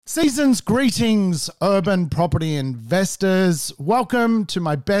Season's greetings, urban property investors. Welcome to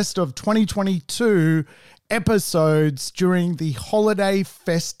my best of 2022 episodes during the holiday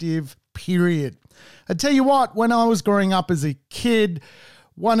festive period. I tell you what, when I was growing up as a kid,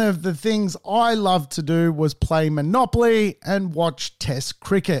 one of the things I loved to do was play Monopoly and watch Test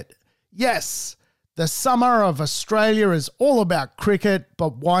cricket. Yes, the summer of Australia is all about cricket,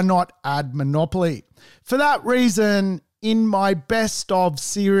 but why not add Monopoly? For that reason, in my best of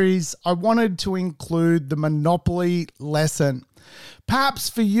series, I wanted to include the Monopoly lesson. Perhaps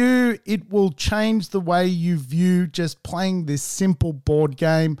for you, it will change the way you view just playing this simple board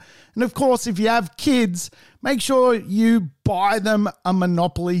game. And of course, if you have kids, make sure you buy them a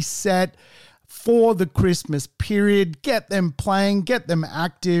Monopoly set for the Christmas period. Get them playing, get them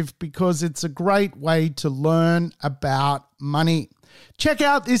active, because it's a great way to learn about money. Check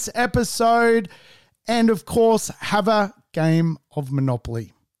out this episode. And of course, have a game of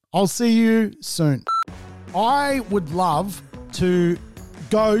Monopoly. I'll see you soon. I would love to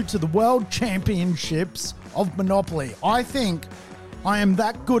go to the World Championships of Monopoly. I think I am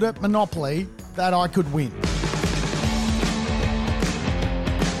that good at Monopoly that I could win.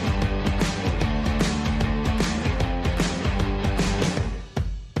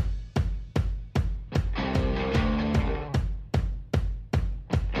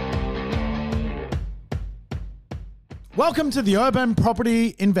 Welcome to the Urban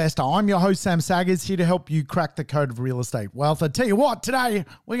Property Investor. I'm your host, Sam Saggers, here to help you crack the code of real estate wealth. I tell you what, today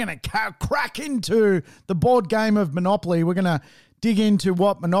we're going to crack into the board game of Monopoly. We're going to dig into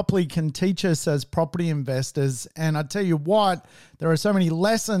what Monopoly can teach us as property investors. And I tell you what, there are so many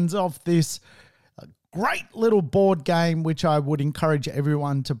lessons of this great little board game, which I would encourage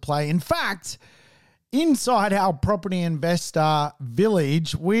everyone to play. In fact, inside our property investor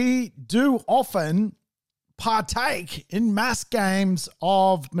village, we do often partake in mass games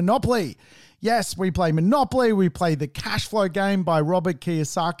of Monopoly. Yes, we play Monopoly, we play the cash flow game by Robert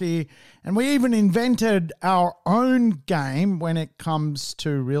Kiyosaki, and we even invented our own game when it comes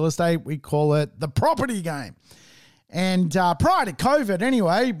to real estate. We call it the property game. And prior to COVID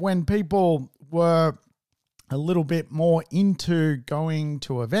anyway, when people were a little bit more into going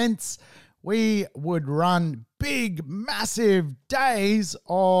to events, we would run big, massive days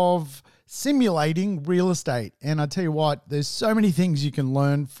of simulating real estate. And I tell you what, there's so many things you can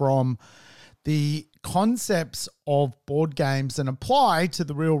learn from the concepts of board games and apply to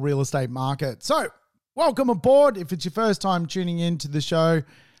the real estate market. So welcome aboard. If it's your first time tuning into the show,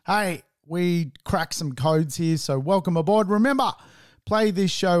 hey, we crack some codes here. So welcome aboard. Remember, play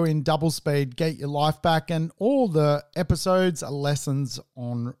this show in double speed, get your life back, and all the episodes are lessons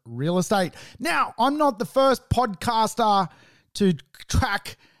on real estate. Now, I'm not the first podcaster to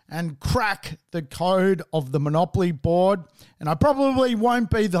track and crack the code of the Monopoly board, and I probably won't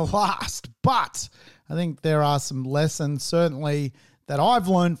be the last, but I think there are some lessons certainly that I've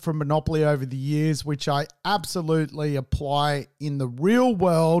learned from Monopoly over the years, which I absolutely apply in the real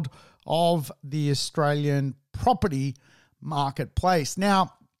world of the Australian property marketplace.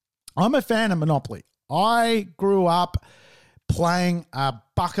 Now, I'm a fan of Monopoly. I grew up playing a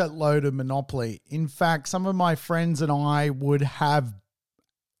bucket load of Monopoly. In fact, some of my friends and I would have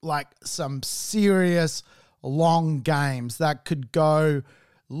like some serious long games that could go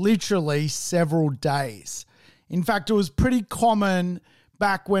literally several days. In fact, it was pretty common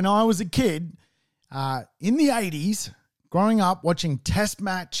back when I was a kid in the 80s, growing up watching test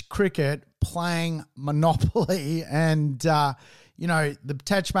match cricket, playing Monopoly, and the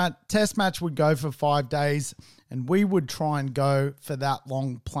test match would go for 5 days, and we would try and go for that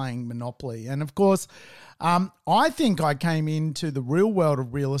long playing Monopoly. And of course, I think I came into the real world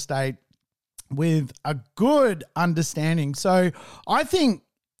of real estate with a good understanding. So I think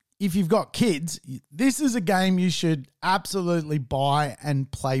if you've got kids, this is a game you should absolutely buy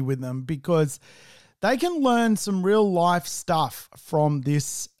and play with them, because they can learn some real life stuff from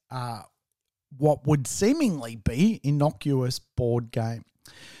this, what would seemingly be innocuous board game.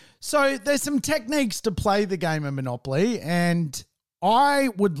 So there's some techniques to play the game of Monopoly, and I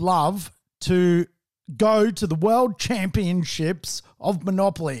would love to go to the World Championships of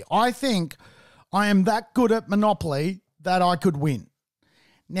Monopoly. I think I am that good at Monopoly that I could win.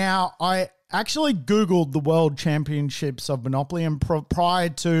 Now, I actually Googled the World Championships of Monopoly, and prior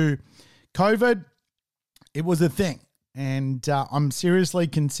to COVID, it was a thing. And I'm seriously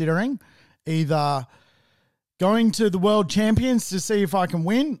considering either going to the World Champions to see if I can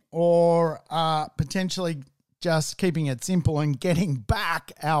win, or potentially just keeping it simple and getting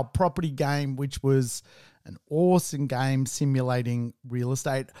back our property game, which was an awesome game simulating real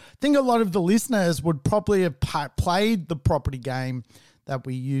estate. I think a lot of the listeners would probably have played the property game that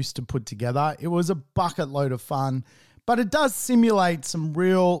we used to put together. It was a bucket load of fun, but it does simulate some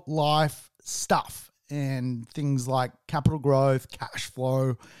real life stuff and things like capital growth, cash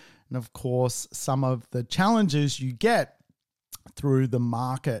flow, and of course, some of the challenges you get through the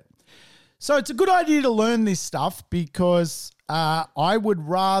market. So it's a good idea to learn this stuff because I would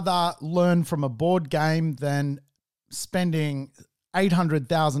rather learn from a board game than spending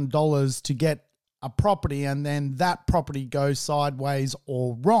 $800,000 to get a property and then that property goes sideways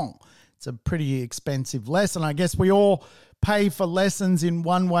or wrong. It's a pretty expensive lesson. I guess we all pay for lessons in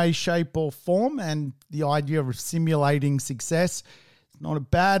one way, shape, or form, and the idea of simulating success is not a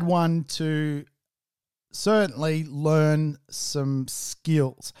bad one to certainly learn some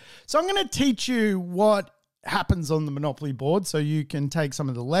skills. So I'm going to teach you what happens on the Monopoly board so you can take some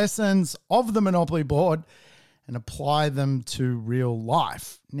of the lessons of the Monopoly board and apply them to real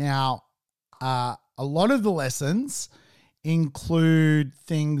life. Now, a lot of the lessons include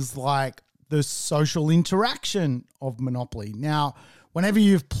things like the social interaction of Monopoly. Now, whenever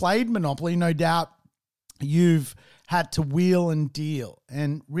you've played Monopoly, no doubt you've had to wheel and deal.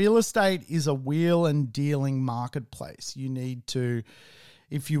 And real estate is a wheel and dealing marketplace. You need to,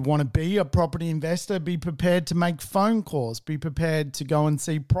 if you want to be a property investor, be prepared to make phone calls, be prepared to go and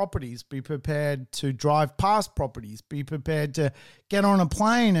see properties, be prepared to drive past properties, be prepared to get on a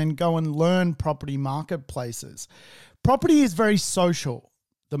plane and go and learn property marketplaces. Property is very social.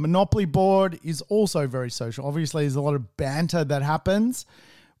 The Monopoly board is also very social. Obviously, there's a lot of banter that happens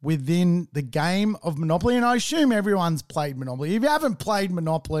within the game of Monopoly, and I assume everyone's played Monopoly. If you haven't played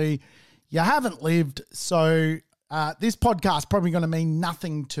Monopoly, you haven't lived, so this podcast is probably going to mean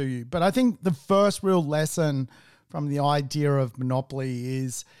nothing to you. But I think the first real lesson from the idea of Monopoly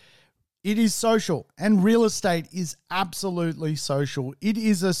is it is social, and real estate is absolutely social. It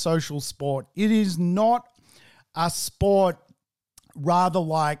is a social sport. It is not a sport rather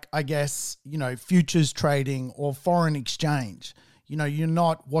like, I guess, futures trading or foreign exchange. You're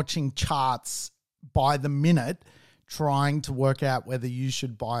not watching charts by the minute trying to work out whether you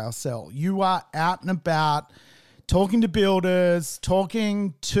should buy or sell. You are out and about talking to builders,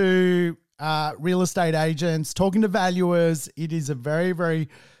 talking to real estate agents, talking to valuers. It is a very, very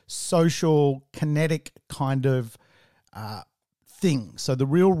social, kinetic kind of thing. So the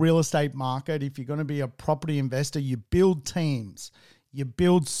real estate market, if you're going to be a property investor, you build teams, you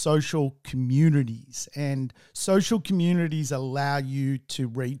build social communities, and social communities allow you to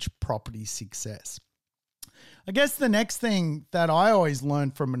reach property success. I guess the next thing that I always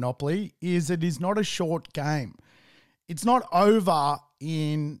learn from Monopoly is it is not a short game. It's not over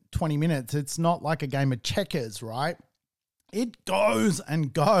in 20 minutes. It's not like a game of checkers, right? It goes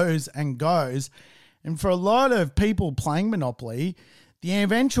and goes and goes. And for a lot of people playing Monopoly, the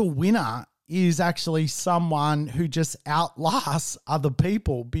eventual winner is actually someone who just outlasts other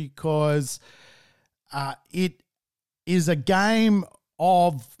people because it is a game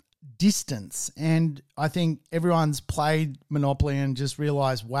of distance. And I think everyone's played Monopoly and just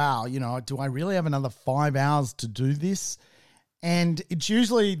realized, wow, do I really have another 5 hours to do this? And it's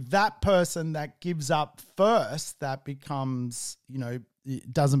usually that person that gives up first that becomes,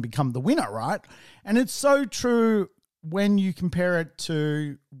 it doesn't become the winner, right? And it's so true when you compare it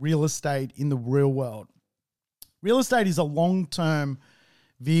to real estate in the real world. Real estate is a long-term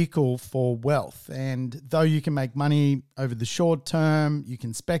vehicle for wealth. And though you can make money over the short term, you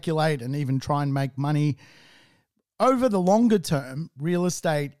can speculate and even try and make money over the longer term, real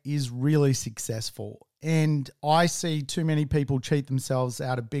estate is really successful. And I see too many people cheat themselves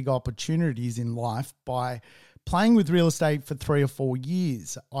out of big opportunities in life by playing with real estate for 3 or 4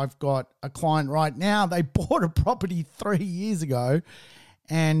 years. I've got a client right now, they bought a property 3 years ago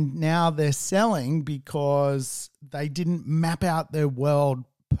and now they're selling because they didn't map out their world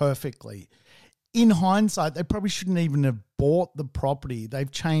perfectly. In hindsight, they probably shouldn't even have bought the property. They've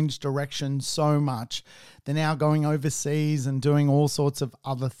changed direction so much. They're now going overseas and doing all sorts of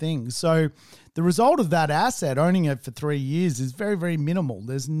other things. So the result of that asset, owning it for 3 years, is very, very minimal.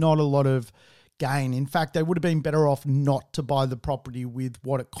 There's not a lot of gain. In fact, they would have been better off not to buy the property with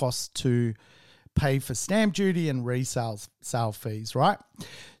what it costs to pay for stamp duty and sale fees, right?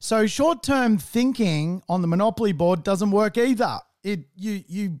 So short-term thinking on the Monopoly board doesn't work either.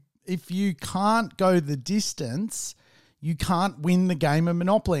 If you can't go the distance, you can't win the game of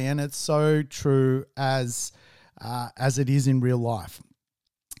Monopoly, and it's so true as it is in real life.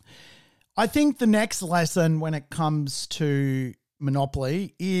 I think the next lesson when it comes to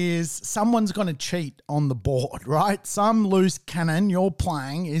Monopoly is someone's going to cheat on the board, right? Some loose cannon you're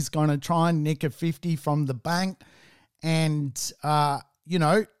playing is going to try and nick a 50 from the bank and,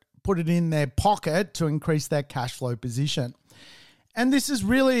 put it in their pocket to increase their cash flow position. And this is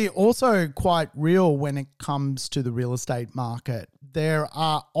really also quite real when it comes to the real estate market. There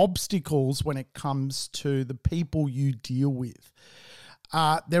are obstacles when it comes to the people you deal with.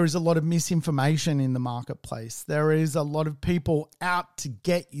 There is a lot of misinformation in the marketplace. There is a lot of people out to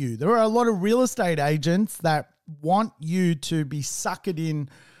get you. There are a lot of real estate agents that want you to be suckered in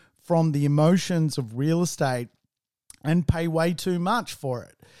from the emotions of real estate and pay way too much for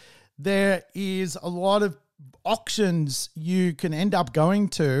it. There is a lot of auctions you can end up going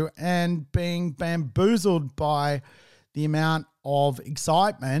to and being bamboozled by the amount of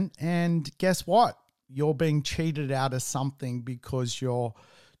excitement. And guess what? You're being cheated out of something because you're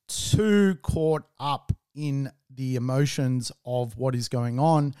too caught up in the emotions of what is going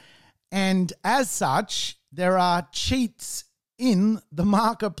on. And as such, there are cheats in the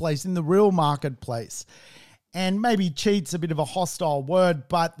marketplace, in the real marketplace. And maybe cheat's a bit of a hostile word,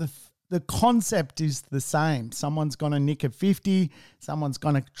 but the concept is the same. Someone's going to nick a 50. Someone's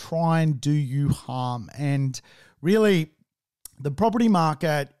going to try and do you harm. And really, the property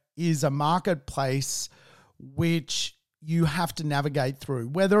market is a marketplace which you have to navigate through.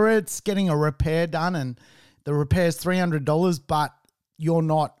 Whether it's getting a repair done and the repair's $300, but you're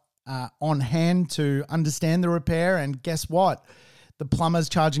not on hand to understand the repair. And guess what? The plumber's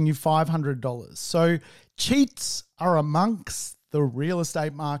charging you $500. So cheats are amongst the real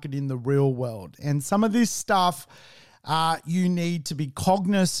estate market in the real world. And some of this stuff you need to be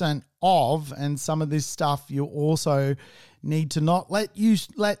cognizant of, and some of this stuff you also need to not let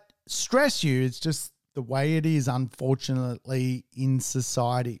stress you. It's just the way it is, unfortunately, in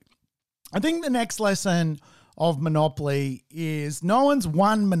society. I think the next lesson of Monopoly is no one's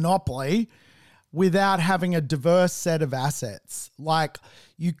won Monopoly without having a diverse set of assets. Like,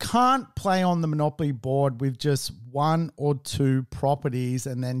 you can't play on the Monopoly board with just one or two properties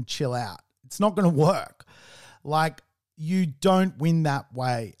and then chill out. It's not going to work. Like, you don't win that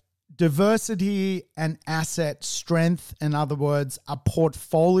way. Diversity and asset strength, in other words, a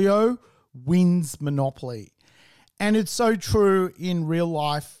portfolio wins Monopoly. And it's so true in real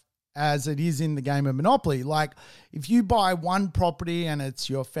life as it is in the game of Monopoly. Like, if you buy one property and it's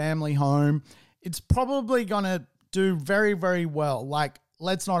your family home, it's probably going to do very, very well. Like,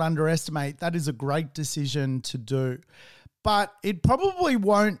 let's not underestimate, that is a great decision to do. But it probably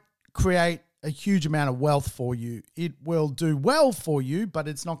won't create a huge amount of wealth for you. It will do well for you, but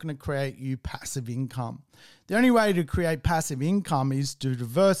it's not going to create you passive income. The only way to create passive income is to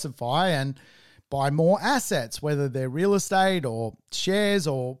diversify and buy more assets, whether they're real estate or shares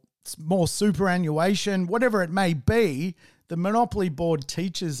or more superannuation, whatever it may be. The Monopoly board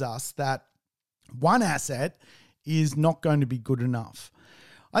teaches us that one asset is not going to be good enough.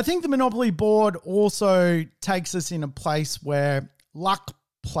 I think the Monopoly board also takes us in a place where luck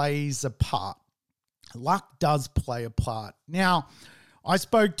plays a part. Luck does play a part. Now, I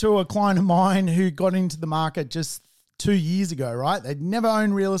spoke to a client of mine who got into the market just 2 years ago, right? They'd never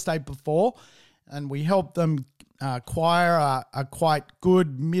owned real estate before, and we helped them acquire a quite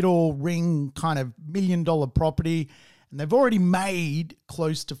good middle ring kind of $1 million property, and they've already made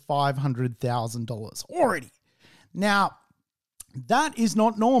close to $500,000 already. Now, that is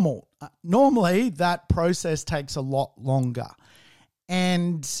not normal. Normally, that process takes a lot longer.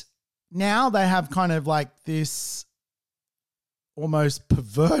 And now they have kind of like this almost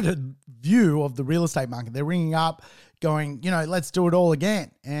perverted view of the real estate market. They're ringing up going, let's do it all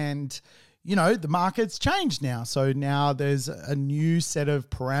again. And, the market's changed now. So now there's a new set of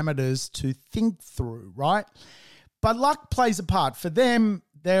parameters to think through, right? But luck plays a part. For them,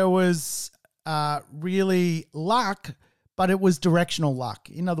 there was really luck, but it was directional luck.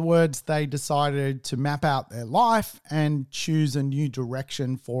 In other words, they decided to map out their life and choose a new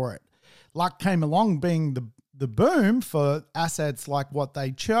direction for it. Luck came along being the boom for assets like what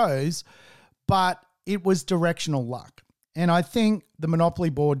they chose, but it was directional luck. And I think the Monopoly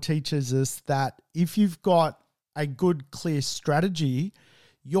board teaches us that if you've got a good, clear strategy,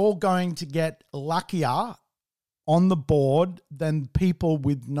 you're going to get luckier on the board than people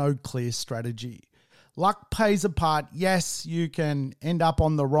with no clear strategy. Luck plays a part. Yes, you can end up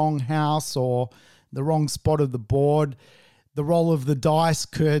on the wrong house or the wrong spot of the board. The roll of the dice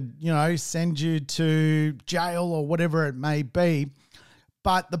could, send you to jail or whatever it may be.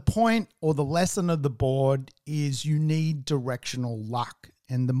 But the point or the lesson of the board is you need directional luck.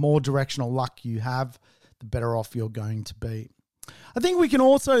 And the more directional luck you have, the better off you're going to be. I think we can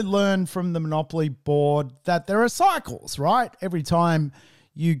also learn from the Monopoly board that there are cycles, right? Every time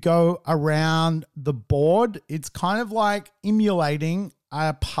you go around the board, it's kind of like emulating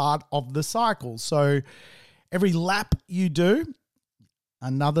a part of the cycle. So every lap you do,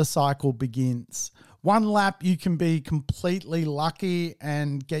 another cycle begins. One lap, you can be completely lucky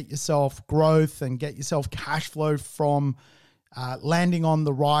and get yourself growth and get yourself cash flow from landing on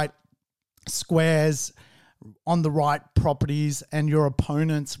the right squares, on the right properties, and your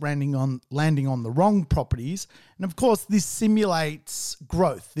opponents landing on the wrong properties. And of course, this simulates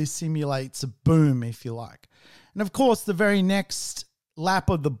growth. This simulates a boom, if you like. And of course, the very next lap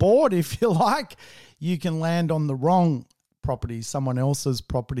of the board, if you like, you can land on the wrong properties, someone else's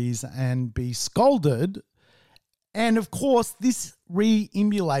properties, and be scolded. And of course, this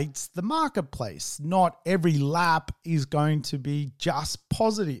re-emulates the marketplace. Not every lap is going to be just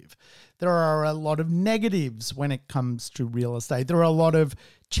positive. There are a lot of negatives when it comes to real estate. There are a lot of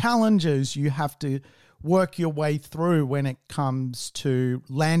challenges you have to work your way through when it comes to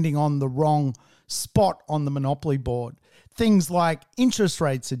landing on the wrong spot on the Monopoly board. Things like interest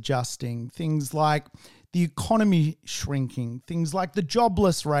rates adjusting, things like the economy shrinking, things like the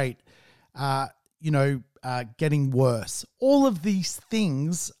jobless rate, getting worse. All of these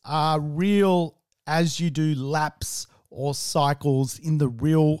things are real as you do laps or cycles in the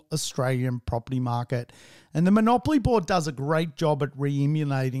real Australian property market. And the Monopoly board does a great job at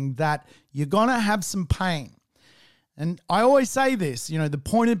re-emulating that. You're going to have some pain. And I always say this, the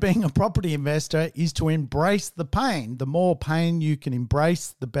point of being a property investor is to embrace the pain. The more pain you can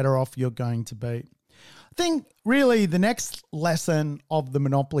embrace, the better off you're going to be. I think really the next lesson of the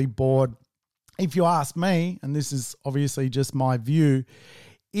Monopoly board, if you ask me, and this is obviously just my view,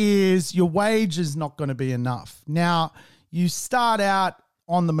 is your wage is not going to be enough. Now, you start out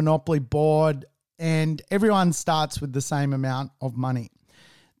on the Monopoly board and everyone starts with the same amount of money.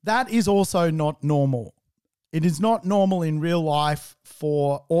 That is also not normal. It is not normal in real life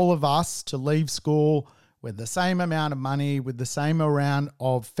for all of us to leave school with the same amount of money, with the same amount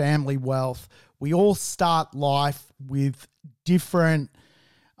of family wealth. We all start life with different,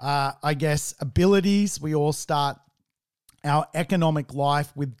 abilities. We all start our economic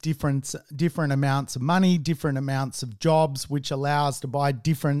life with different amounts of money, different amounts of jobs, which allow us to buy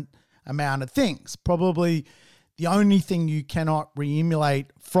different amount of things. Probably the only thing you cannot re-emulate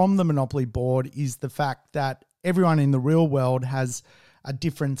from the Monopoly board is the fact that everyone in the real world has a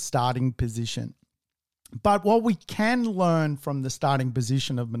different starting position. But what we can learn from the starting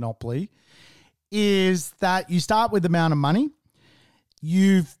position of Monopoly is that you start with the amount of money.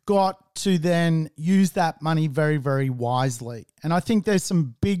 You've got to then use that money very, very wisely. And I think there's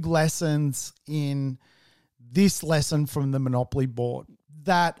some big lessons in this lesson from the Monopoly board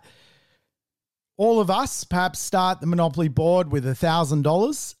that all of us perhaps start the Monopoly board with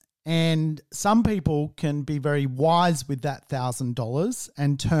 $1,000, and some people can be very wise with that $1,000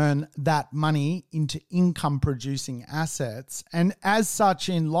 and turn that money into income producing assets. And as such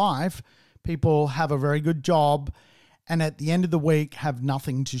in life, people have a very good job and at the end of the week have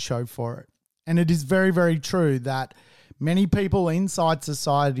nothing to show for it. And it is very, very true that many people inside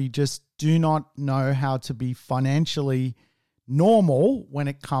society just do not know how to be financially normal when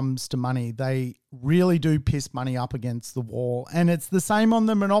it comes to money. They really do piss money up against the wall. And it's the same on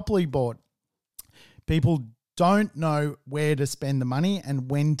the Monopoly board. People don't know where to spend the money and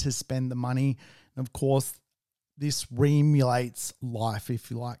when to spend the money. And of course, this re-emulates life, if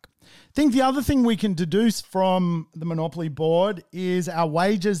you like. I think the other thing we can deduce from the Monopoly board is our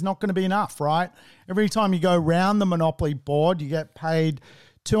wages not going to be enough, right? Every time you go around the Monopoly board, you get paid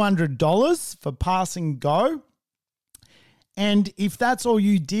 $200 for passing go. And if that's all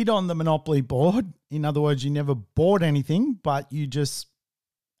you did on the Monopoly board, in other words, you never bought anything, but you just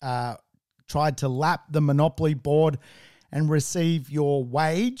tried to lap the Monopoly board and receive your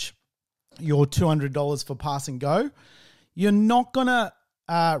wage, your $200 for pass and go, you're not going to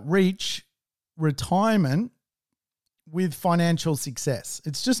reach retirement with financial success.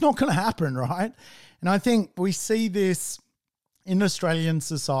 It's just not going to happen, right? And I think we see this in Australian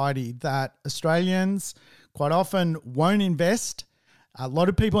society, that Australians quite often won't invest. A lot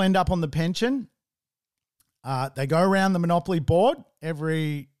of people end up on the pension. They go around the Monopoly board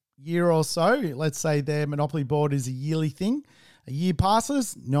every year or so. Let's say their Monopoly board is a yearly thing. A year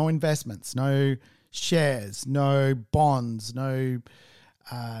passes, no investments, no shares, no bonds, no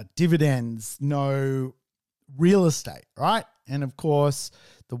dividends, no real estate, right? And of course,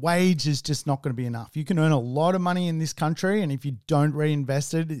 the wage is just not going to be enough. You can earn a lot of money in this country, and if you don't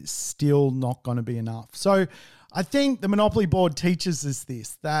reinvest it, it's still not going to be enough. So I think the Monopoly board teaches us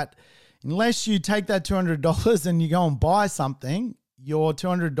this, that unless you take that $200 and you go and buy something, your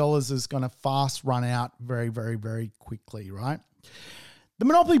 $200 is going to fast run out very, very, very quickly, right? The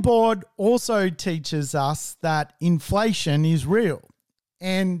Monopoly board also teaches us that inflation is real.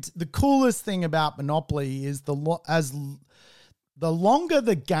 And the coolest thing about Monopoly is the longer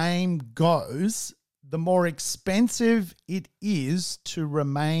the game goes, the more expensive it is to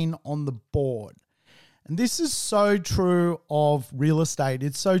remain on the board. And this is so true of real estate.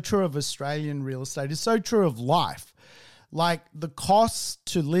 It's so true of Australian real estate. It's so true of life. Like the cost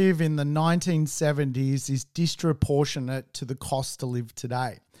to live in the 1970s is disproportionate to the cost to live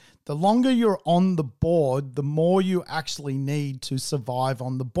today. The longer you're on the board, the more you actually need to survive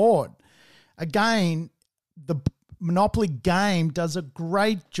on the board. Again, the Monopoly game does a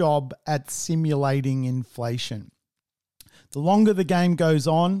great job at simulating inflation. The longer the game goes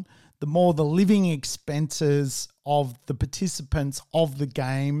on, the more the living expenses of the participants of the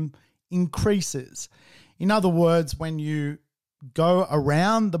game increases. In other words, when you go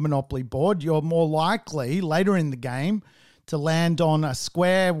around the Monopoly board, you're more likely later in the game to land on a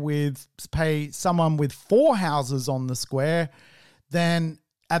square with, pay someone with 4 houses on the square than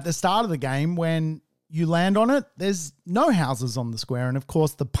at the start of the game when you land on it, there's no houses on the square. And of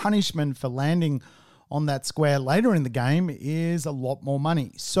course, the punishment for landing on that square later in the game is a lot more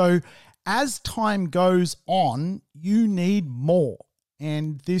money. So as time goes on, you need more.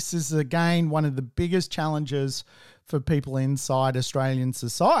 And this is, again, one of the biggest challenges for people inside Australian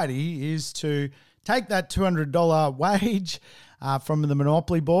society is to take that $200 wage from the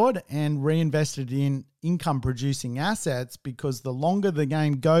Monopoly board and reinvest it in income-producing assets, because the longer the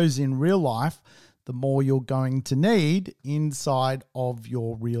game goes in real life, the more you're going to need inside of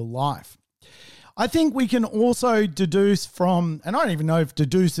your real life. I think we can also deduce from, and I don't even know if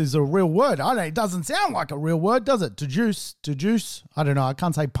deduce is a real word. It doesn't sound like a real word, does it? Deduce. I don't know. I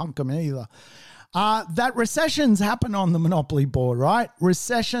can't say punkum either. That recessions happen on the Monopoly board, right?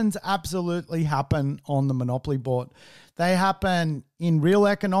 Recessions absolutely happen on the Monopoly board. They happen in real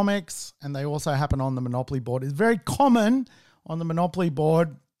economics, and they also happen on the Monopoly board. It's very common on the Monopoly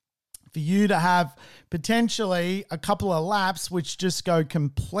board for you to have potentially a couple of laps which just go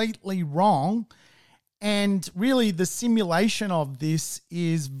completely wrong. And really the simulation of this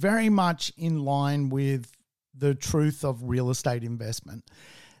is very much in line with the truth of real estate investment,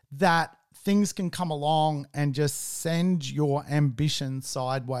 that things can come along and just send your ambition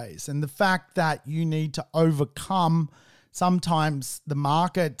sideways. And the fact that you need to overcome sometimes the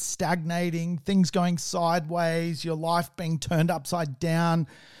market stagnating, things going sideways, your life being turned upside down.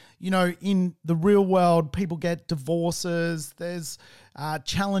 You know, in the real world, people get divorces, there's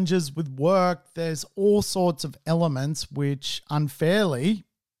challenges with work, there's all sorts of elements which unfairly,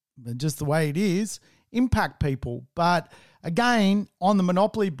 just the way it is, impact people. But again, on the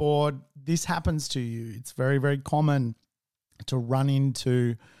Monopoly board, this happens to you. It's very, very common to run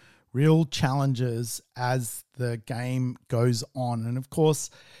into real challenges as the game goes on. And of course,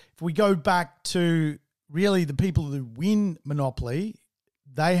 if we go back to really the people who win Monopoly,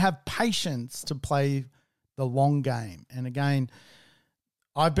 they have patience to play the long game. And again,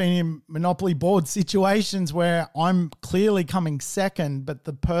 I've been in Monopoly board situations where I'm clearly coming second, but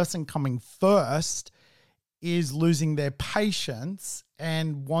the person coming first is losing their patience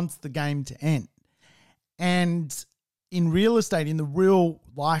and wants the game to end. And in real estate, in the real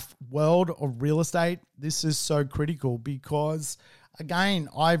life world of real estate, this is so critical because, again,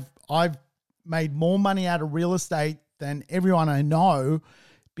 I've made more money out of real estate than everyone I know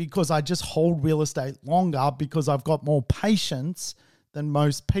because I just hold real estate longer because I've got more patience than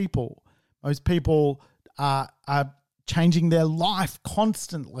most people. Most people are changing their life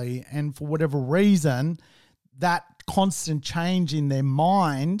constantly, and for whatever reason, that constant change in their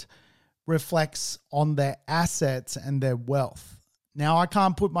mind reflects on their assets and their wealth. Now, I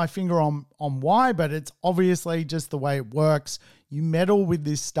can't put my finger on why, but it's obviously just the way it works. You meddle with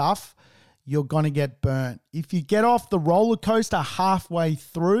this stuff, you're going to get burnt. If you get off the roller coaster halfway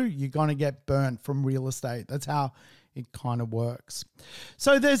through, you're going to get burnt from real estate. That's how it kind of works.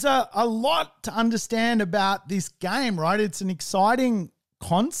 So there's a lot to understand about this game, right? It's an exciting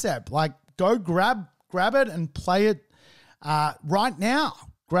concept. Like, go grab it and play it right now.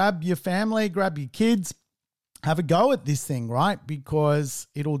 Grab your family, grab your kids, have a go at this thing, right? Because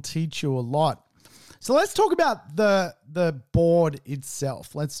it'll teach you a lot. So let's talk about the board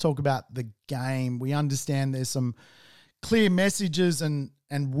itself. Let's talk about the game. We understand there's some clear messages and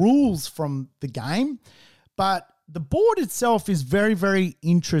rules from the game, but the board itself is very, very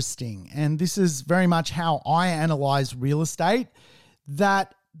interesting. And this is very much how I analyze real estate,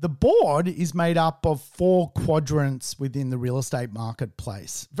 that the board is made up of 4 quadrants within the real estate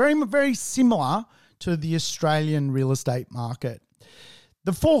marketplace. Very, very similar to the Australian real estate market.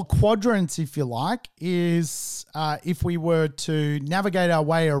 The 4 quadrants, if you like, is if we were to navigate our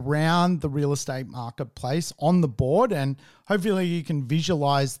way around the real estate marketplace on the board, and hopefully you can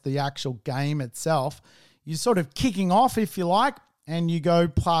visualize the actual game itself. You're sort of kicking off, if you like, and you go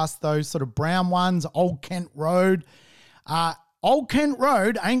past those sort of brown ones, Old Kent Road. Old Kent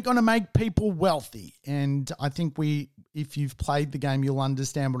Road ain't going to make people wealthy. And I think if you've played the game, you'll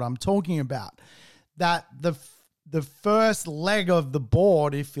understand what I'm talking about. That the first leg of the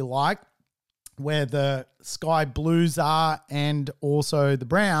board, if you like, where the sky blues are and also the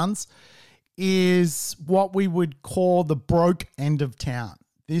browns, is what we would call the broke end of town.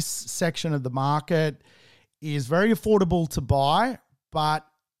 This section of the market is very affordable to buy, but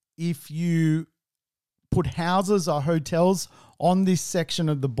if you put houses or hotels on this section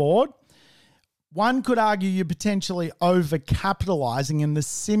of the board, one could argue you're potentially overcapitalizing, and the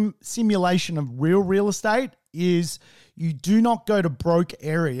simulation of real estate is you do not go to broke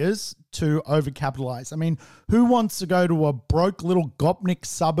areas to overcapitalize. I mean, who wants to go to a broke little Gopnik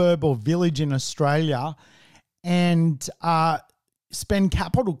suburb or village in Australia and spend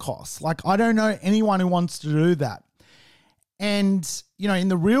capital costs? Like, I don't know anyone who wants to do that. And, you know, in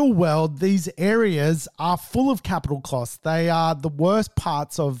the real world, these areas are full of capital costs. They are the worst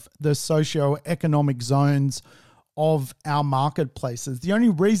parts of the socio-economic zones of our marketplaces. The only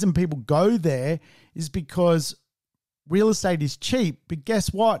reason people go there is because real estate is cheap. But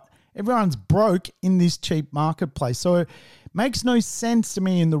guess what? Everyone's broke in this cheap marketplace. So it makes no sense to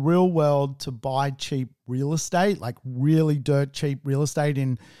me in the real world to buy cheap real estate, like really dirt cheap real estate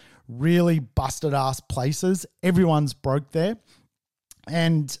in really busted ass places. Everyone's broke there.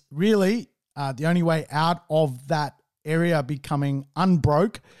 And really, the only way out of that area becoming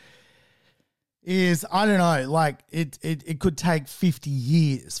unbroke is, I don't know, like it could take 50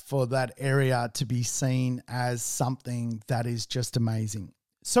 years for that area to be seen as something that is just amazing.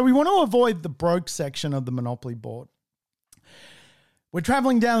 So we want to avoid the broke section of the Monopoly board. We're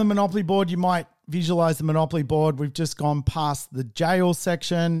traveling down the Monopoly board. You might visualize the Monopoly board. We've just gone past the jail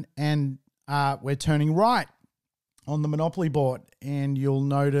section and we're turning right on the Monopoly board. And you'll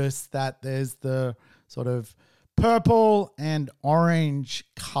notice that there's the sort of purple and orange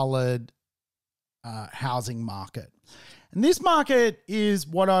colored housing market. And this market is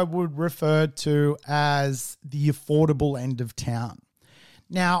what I would refer to as the affordable end of town.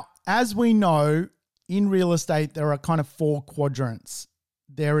 Now, as we know, in real estate, there are kind of four quadrants.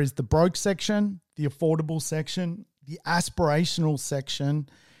 There is the broke section, the affordable section, the aspirational section,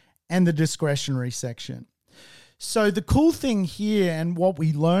 and the discretionary section. So the cool thing here, and what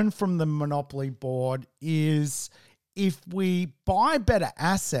we learn from the Monopoly board, is if we buy better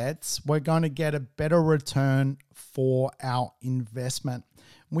assets, we're going to get a better return for our investment.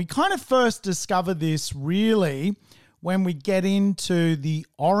 We kind of first discover this really when we get into the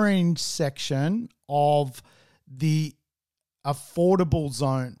orange section of the affordable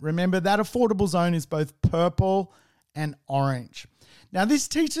zone. Remember, that affordable zone is both purple and orange. Now, this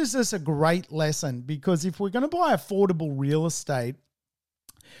teaches us a great lesson, because if we're going to buy affordable real estate,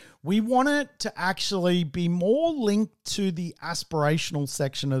 we want it to actually be more linked to the aspirational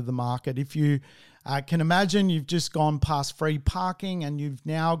section of the market. If you can imagine, you've just gone past free parking and you've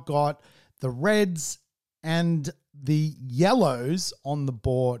now got the reds and the yellows on the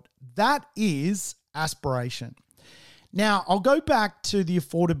board. That is aspiration. Now, I'll go back to the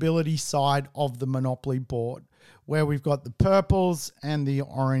affordability side of the Monopoly board, where we've got the purples and the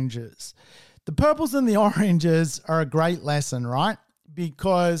oranges. The purples and the oranges are a great lesson, right?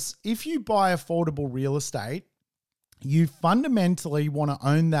 Because if you buy affordable real estate, you fundamentally want to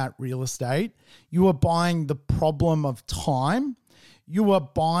own that real estate. You are buying the problem of time. You are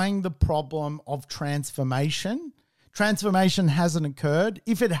buying the problem of transformation. Transformation hasn't occurred.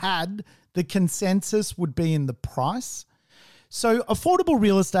 If it had, the consensus would be in the price. So affordable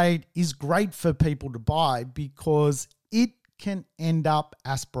real estate is great for people to buy because it can end up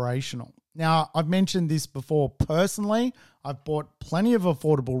aspirational. Now, I've mentioned this before personally. I've bought plenty of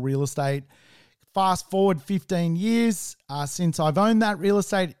affordable real estate. Fast forward 15 years since I've owned that real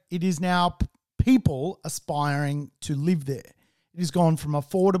estate, it is now people aspiring to live there. It has gone from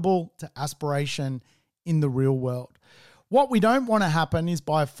affordable to aspiration in the real world. What we don't want to happen is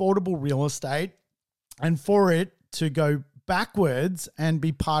buy affordable real estate and for it to go backwards and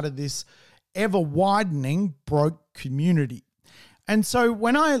be part of this ever-widening broke community. And so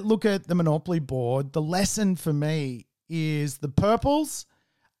when I look at the Monopoly board, the lesson for me is the purples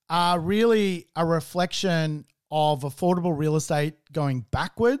are really a reflection of affordable real estate going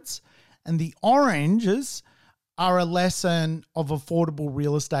backwards, and the oranges are a lesson of affordable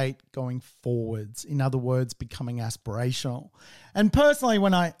real estate going forwards. In other words, becoming aspirational. And personally,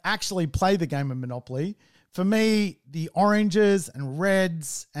 when I actually play the game of Monopoly, for me, the oranges and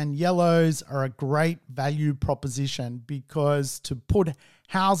reds and yellows are a great value proposition, because to put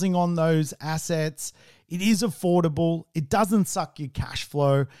housing on those assets It is affordable. It doesn't suck your cash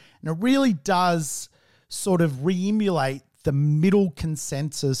flow. And it really does sort of re-emulate the middle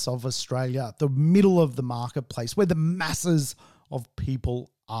consensus of Australia, the middle of the marketplace, where the masses of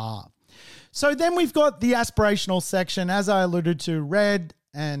people are. So then we've got the aspirational section, as I alluded to, red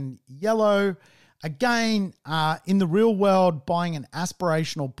and yellow. Again, in the real world, buying an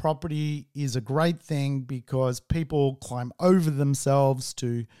aspirational property is a great thing because people climb over themselves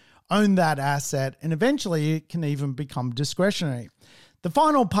to own that asset, and eventually it can even become discretionary. The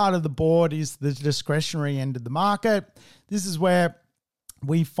final part of the board is the discretionary end of the market. This is where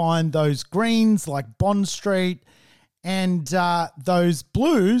we find those greens like Bond Street and those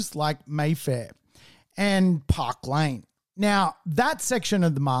blues like Mayfair and Park Lane. Now, that section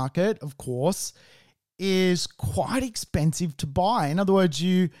of the market, of course, is quite expensive to buy. In other words,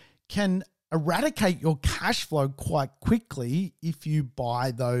 you can eradicate your cash flow quite quickly if you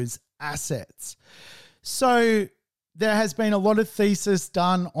buy those assets. So there has been a lot of thesis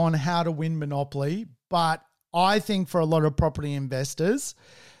done on how to win Monopoly, but I think for a lot of property investors,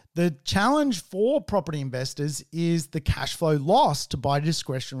 the challenge for property investors is the cash flow loss to buy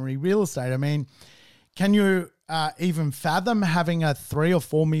discretionary real estate. I mean, can you even fathom having a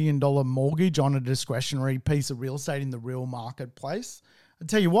 $3 or $4 million mortgage on a discretionary piece of real estate in the real marketplace? I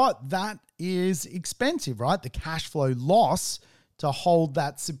tell you what, that is expensive, right? The cash flow loss to hold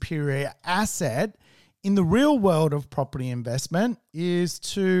that superior asset in the real world of property investment is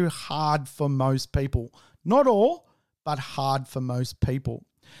too hard for most people. Not all, but hard for most people.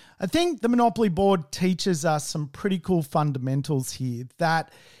 I think the Monopoly board teaches us some pretty cool fundamentals here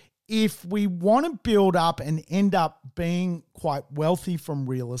that if we want to build up and end up being quite wealthy from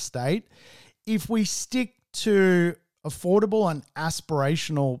real estate, if we stick to affordable and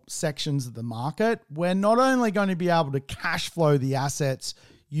aspirational sections of the market, we're not only going to be able to cash flow the assets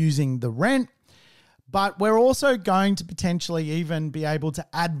using the rent, but we're also going to potentially even be able to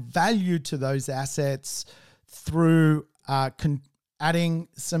add value to those assets through adding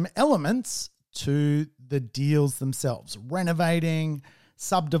some elements to the deals themselves, renovating,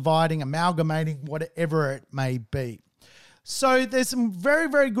 subdividing, amalgamating, whatever it may be. So there's some very,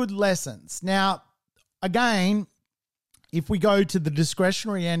 very good lessons. Now, again, if we go to the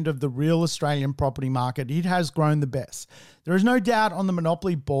discretionary end of the real Australian property market, it has grown the best. There is no doubt on the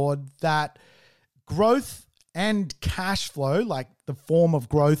Monopoly board that growth and cash flow, like the form of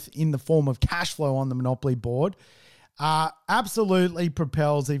growth in the form of cash flow on the Monopoly board, absolutely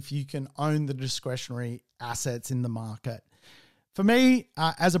propels if you can own the discretionary assets in the market. For me,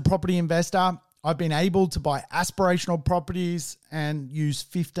 as a property investor, I've been able to buy aspirational properties and use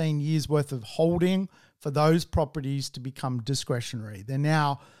 15 years worth of holding for those properties to become discretionary. They're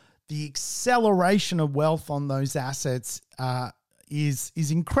now, the acceleration of wealth on those assets is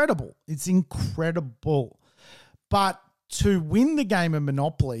incredible. It's incredible. But to win the game of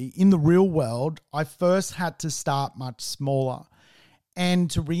Monopoly in the real world, I first had to start much smaller. And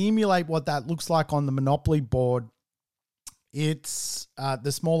to re-emulate what that looks like on the Monopoly board, it's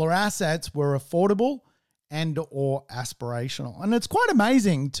the smaller assets were affordable and or aspirational. And it's quite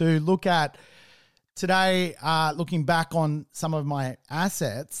amazing to look at today, looking back on some of my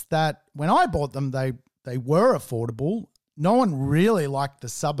assets, that when I bought them, they were affordable. No one really liked the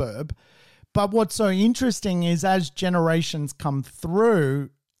suburb. But what's so interesting is as generations come through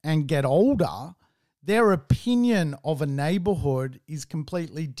and get older, their opinion of a neighborhood is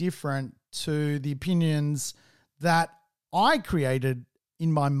completely different to the opinions that I created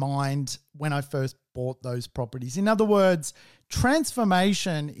in my mind when I first bought those properties. In other words,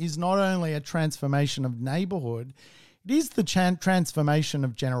 transformation is not only a transformation of neighborhood, it is the transformation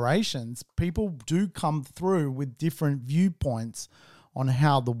of generations. People do come through with different viewpoints on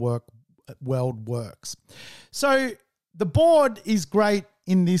how the world works. So the board is great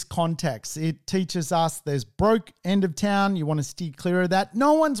in this context. It teaches us there's broke end of town. You want to steer clear of that.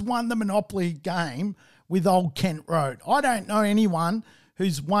 No one's won the Monopoly game with Old Kent Road. I don't know anyone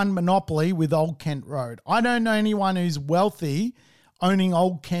who's won Monopoly with Old Kent Road. I don't know anyone who's wealthy owning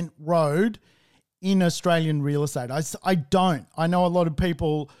Old Kent Road in Australian real estate. I don't. I know a lot of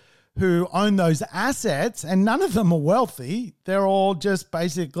people who own those assets and none of them are wealthy. They're all just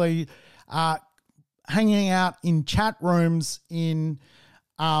basically hanging out in chat rooms in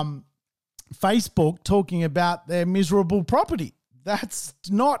Facebook talking about their miserable property. That's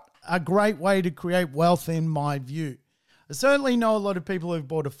not a great way to create wealth in my view. I certainly know a lot of people who've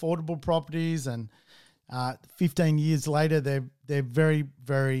bought affordable properties and 15 years later, they're very,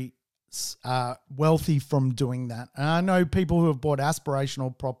 very wealthy from doing that. And I know people who have bought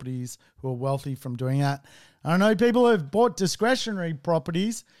aspirational properties who are wealthy from doing that. And I know people who have bought discretionary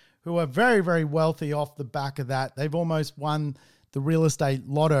properties who are very, very wealthy off the back of that. They've almost won the real estate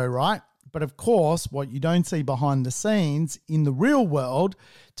lotto, right? But of course, what you don't see behind the scenes in the real world,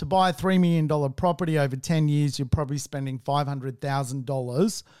 to buy a $3 million property over 10 years, you're probably spending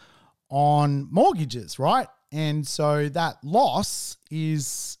 $500,000 on mortgages, right? And so that loss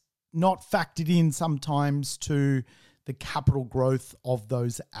is not factored in sometimes to the capital growth of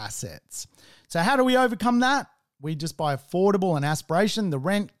those assets. So how do we overcome that? We just buy affordable and aspiration. The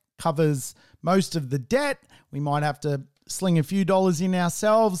rent covers most of the debt. We might have to sling a few dollars in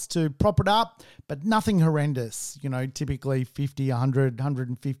ourselves to prop it up, but nothing horrendous, typically $50, $100,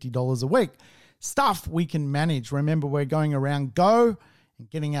 $150 a week. Stuff we can manage. Remember, we're going around Go and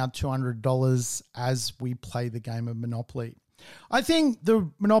getting our $200 as we play the game of Monopoly. I think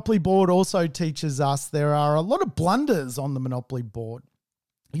the Monopoly board also teaches us there are a lot of blunders on the Monopoly board.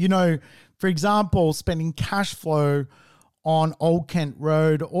 For example, spending cash flow on Old Kent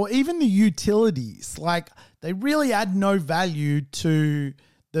Road or even the utilities, they really add no value to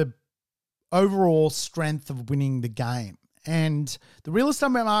the overall strength of winning the game. And the real estate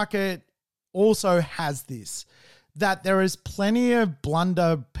market also has this, that there is plenty of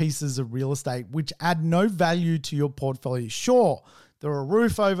blunder pieces of real estate which add no value to your portfolio. Sure, they're a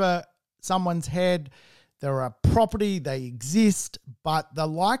roof over someone's head, they're a property, they exist, but the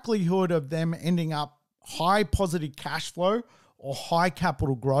likelihood of them ending up high positive cash flow or high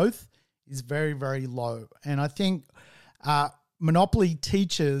capital growth is very, very low. And I think Monopoly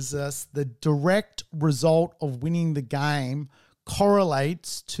teaches us the direct result of winning the game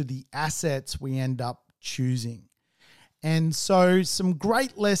correlates to the assets we end up choosing. And so some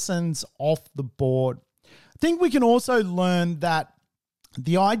great lessons off the board. I think we can also learn that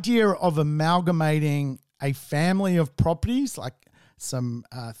the idea of amalgamating a family of properties, like some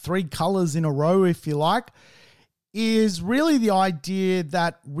 3 colors in a row, if you like, is really the idea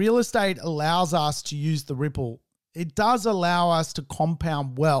that real estate allows us to use the ripple. It does allow us to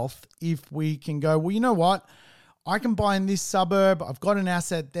compound wealth if we can go, well, you know what? I can buy in this suburb. I've got an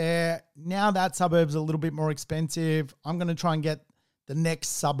asset there. Now that suburb's a little bit more expensive. I'm going to try and get the next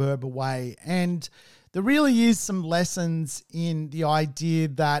suburb away. And there really is some lessons in the idea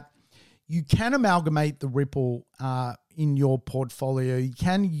that you can amalgamate the ripple in your portfolio. You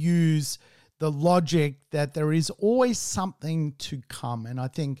can use the logic that there is always something to come. And I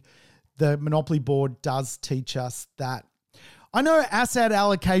think the Monopoly board does teach us that. I know asset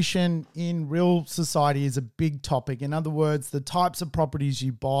allocation in real society is a big topic. In other words, the types of properties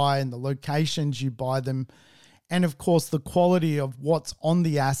you buy and the locations you buy them, and of course the quality of what's on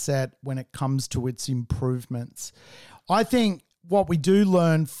the asset when it comes to its improvements. I think what we do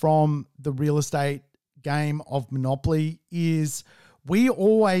learn from the real estate game of Monopoly is we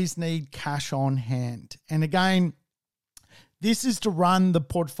always need cash on hand. And again, this is to run the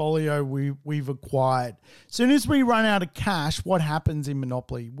portfolio we've acquired. As soon as we run out of cash, what happens in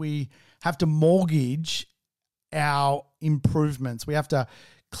Monopoly? We have to mortgage our improvements. We have to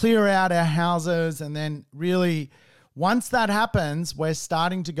clear out our houses, and then really, once that happens, we're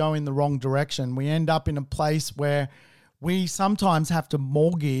starting to go in the wrong direction. We end up in a place where we sometimes have to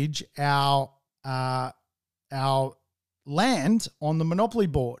mortgage our land on the Monopoly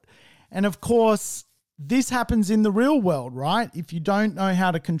board. And of course, this happens in the real world, right? If you don't know how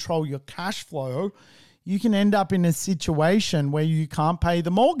to control your cash flow, you can end up in a situation where you can't pay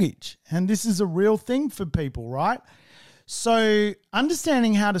the mortgage. And this is a real thing for people, right? So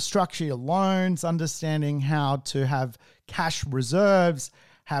understanding how to structure your loans, understanding how to have cash reserves,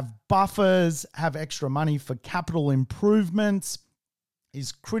 have buffers, have extra money for capital improvements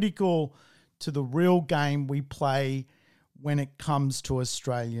is critical to the real game we play when it comes to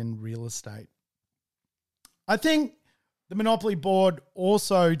Australian real estate. I think the Monopoly board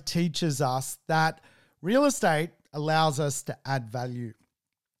also teaches us that real estate allows us to add value.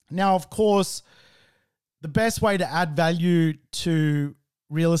 Now, of course, the best way to add value to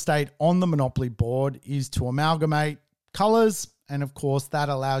real estate on the Monopoly board is to amalgamate colors. And of course, that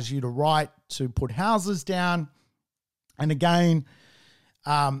allows you to put houses down. And again,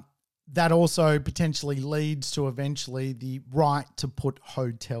 that also potentially leads to eventually the right to put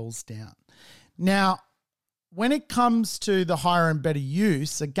hotels down. Now, when it comes to the higher and better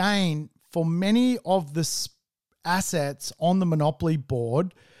use, again, for many of the assets on the Monopoly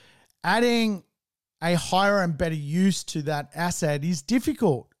board, adding a higher and better use to that asset is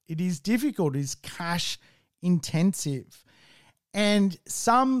difficult. It is cash intensive. And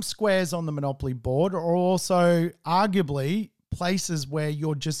some squares on the Monopoly board are also arguably places where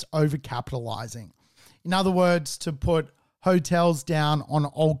you're just overcapitalizing. In other words, to put hotels down on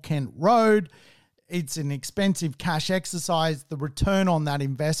Old Kent Road, it's an expensive cash exercise. The return on that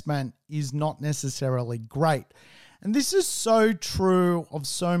investment is not necessarily great. And this is so true of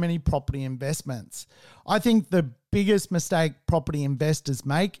so many property investments. I think the biggest mistake property investors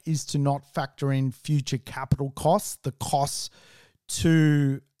make is to not factor in future capital costs, the costs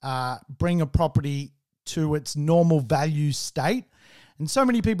to bring a property to its normal value state. And so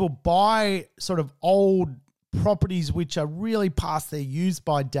many people buy sort of old properties which are really past their use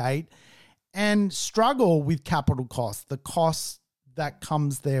by date and struggle with capital costs, the costs that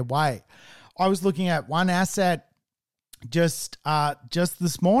comes their way. I was looking at one asset just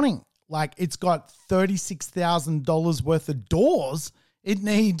this morning. Like, it's got $36,000 worth of doors it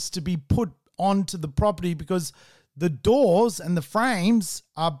needs to be put onto the property because the doors and the frames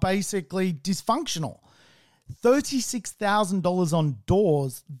are basically dysfunctional. $36,000 on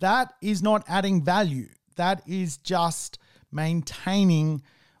doors, that is not adding value. That is just maintaining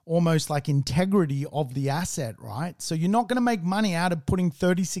almost like integrity of the asset, right? So you're not going to make money out of putting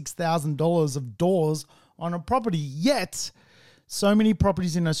 $36,000 of doors on a property, yet so many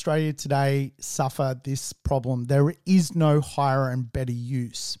properties in Australia today suffer this problem. There is no higher and better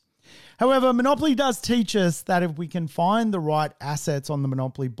use. However, Monopoly does teach us that if we can find the right assets on the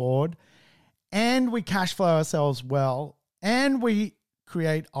Monopoly board and we cash flow ourselves well and we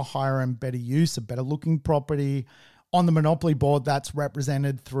create a higher and better use, a better looking property on the Monopoly board that's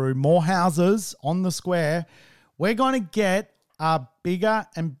represented through more houses on the square, we're going to get a bigger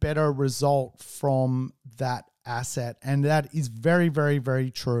and better result from that asset. And that is very, very,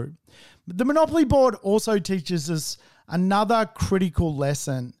 very true. But the Monopoly board also teaches us another critical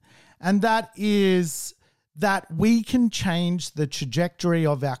lesson, and that is that we can change the trajectory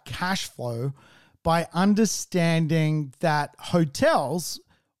of our cash flow by understanding that hotels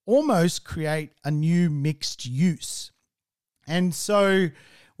almost create a new mixed use. And so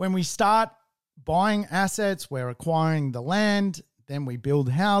when we start buying assets, we're acquiring the land, then we build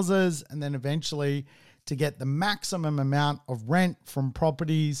houses, and then eventually to get the maximum amount of rent from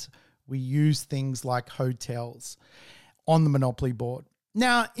properties, we use things like hotels on the Monopoly board.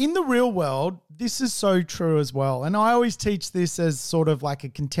 Now, in the real world, this is so true as well. And I always teach this as sort of like a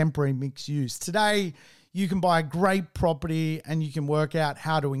contemporary mixed use. Today, you can buy a great property and you can work out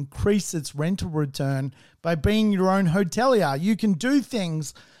how to increase its rental return by being your own hotelier. You can do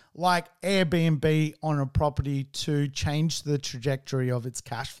things like Airbnb on a property to change the trajectory of its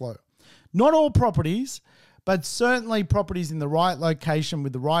cash flow. Not all properties, but certainly properties in the right location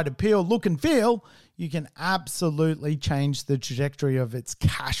with the right appeal, look and feel, you can absolutely change the trajectory of its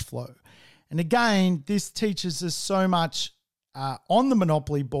cash flow. And again, this teaches us so much on the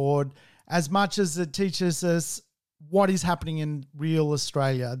Monopoly board, as much as it teaches us what is happening in real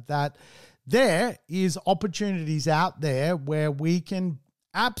Australia, that there is opportunities out there where we can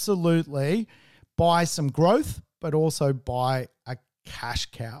absolutely buy some growth, but also buy a cash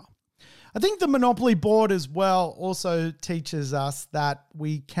cow. I think the Monopoly board as well also teaches us that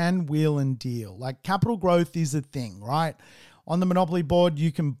we can wheel and deal. Like, capital growth is a thing, right? On the Monopoly board,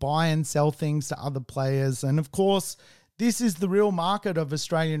 you can buy and sell things to other players. And of course, this is the real market of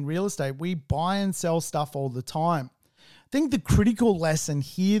Australian real estate. We buy and sell stuff all the time. I think the critical lesson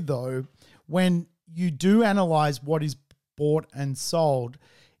here, though, when you do analyze what is bought and sold,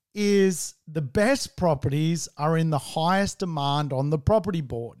 is the best properties are in the highest demand on the property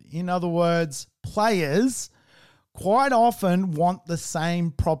board. In other words, players quite often want the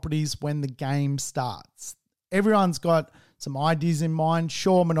same properties when the game starts. Everyone's got some ideas in mind.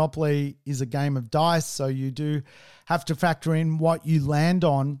 Sure, Monopoly is a game of dice, so you do have to factor in what you land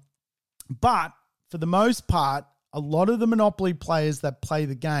on. But for the most part, a lot of the Monopoly players that play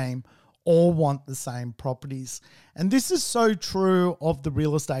the game all want the same properties. And this is so true of the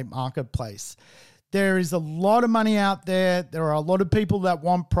real estate marketplace. There is a lot of money out there. There are a lot of people that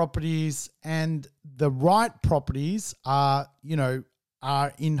want properties, and the right properties are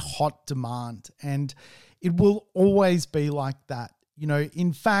in hot demand. And it will always be like that.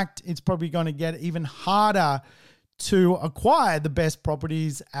 In fact, it's probably going to get even harder to acquire the best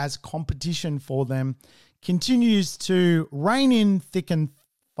properties as competition for them continues to rein in thick and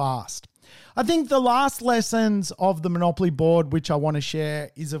fast. I think the last lessons of the Monopoly board, which I want to share,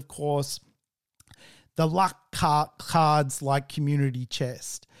 is, of course, the luck cards like Community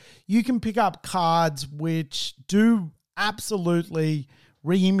Chest. You can pick up cards which do absolutely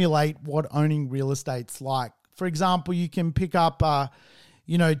re-emulate what owning real estate's like. For example, you can pick up a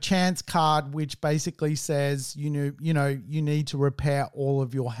chance card which basically says you need to repair all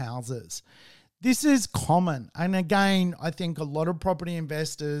of your houses. This is common. And again, I think a lot of property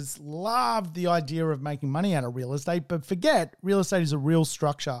investors love the idea of making money out of real estate, but forget real estate is a real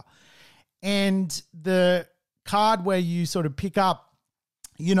structure. and the card where you sort of pick up,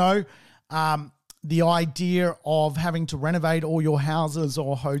 the idea of having to renovate all your houses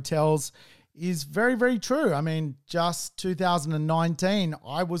or hotels is very, very true. I mean, just 2019,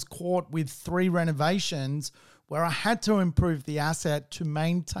 I was caught with 3 renovations where I had to improve the asset to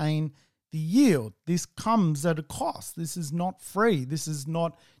maintain the yield. This comes at a cost. This is not free. This is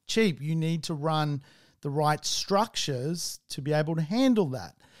not cheap. You need to run the right structures to be able to handle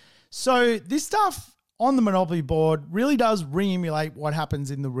that. So this stuff on the Monopoly board really does re-emulate what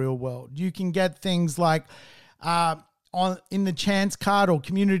happens in the real world. You can get things like in the chance card or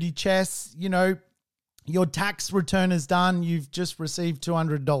community chess, your tax return is done. You've just received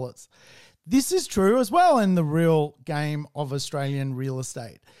 $200. This is true as well in the real game of Australian real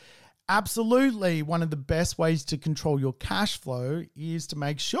estate. Absolutely, one of the best ways to control your cash flow is to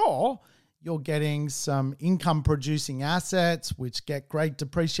make sure you're getting some income-producing assets, which get great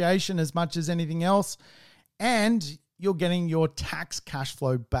depreciation as much as anything else, and you're getting your tax cash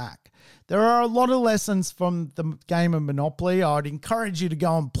flow back. There are a lot of lessons from the game of Monopoly. I'd encourage you to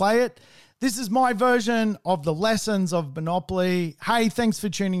go and play it. This is my version of the lessons of Monopoly. Hey, thanks for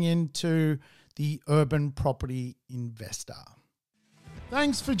tuning in to the Urban Property Investor.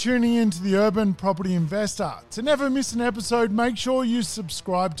 Thanks for tuning in to the Urban Property Investor. To never miss an episode, make sure you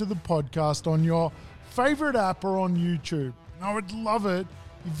subscribe to the podcast on your favorite app or on YouTube. And I would love it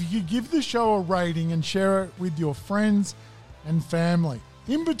if you could give the show a rating and share it with your friends and family.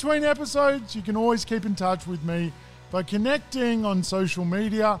 In between episodes, you can always keep in touch with me by connecting on social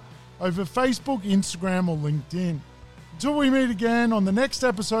media over Facebook, Instagram, or LinkedIn. Until we meet again on the next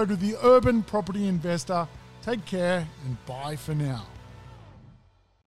episode of the Urban Property Investor, take care and bye for now.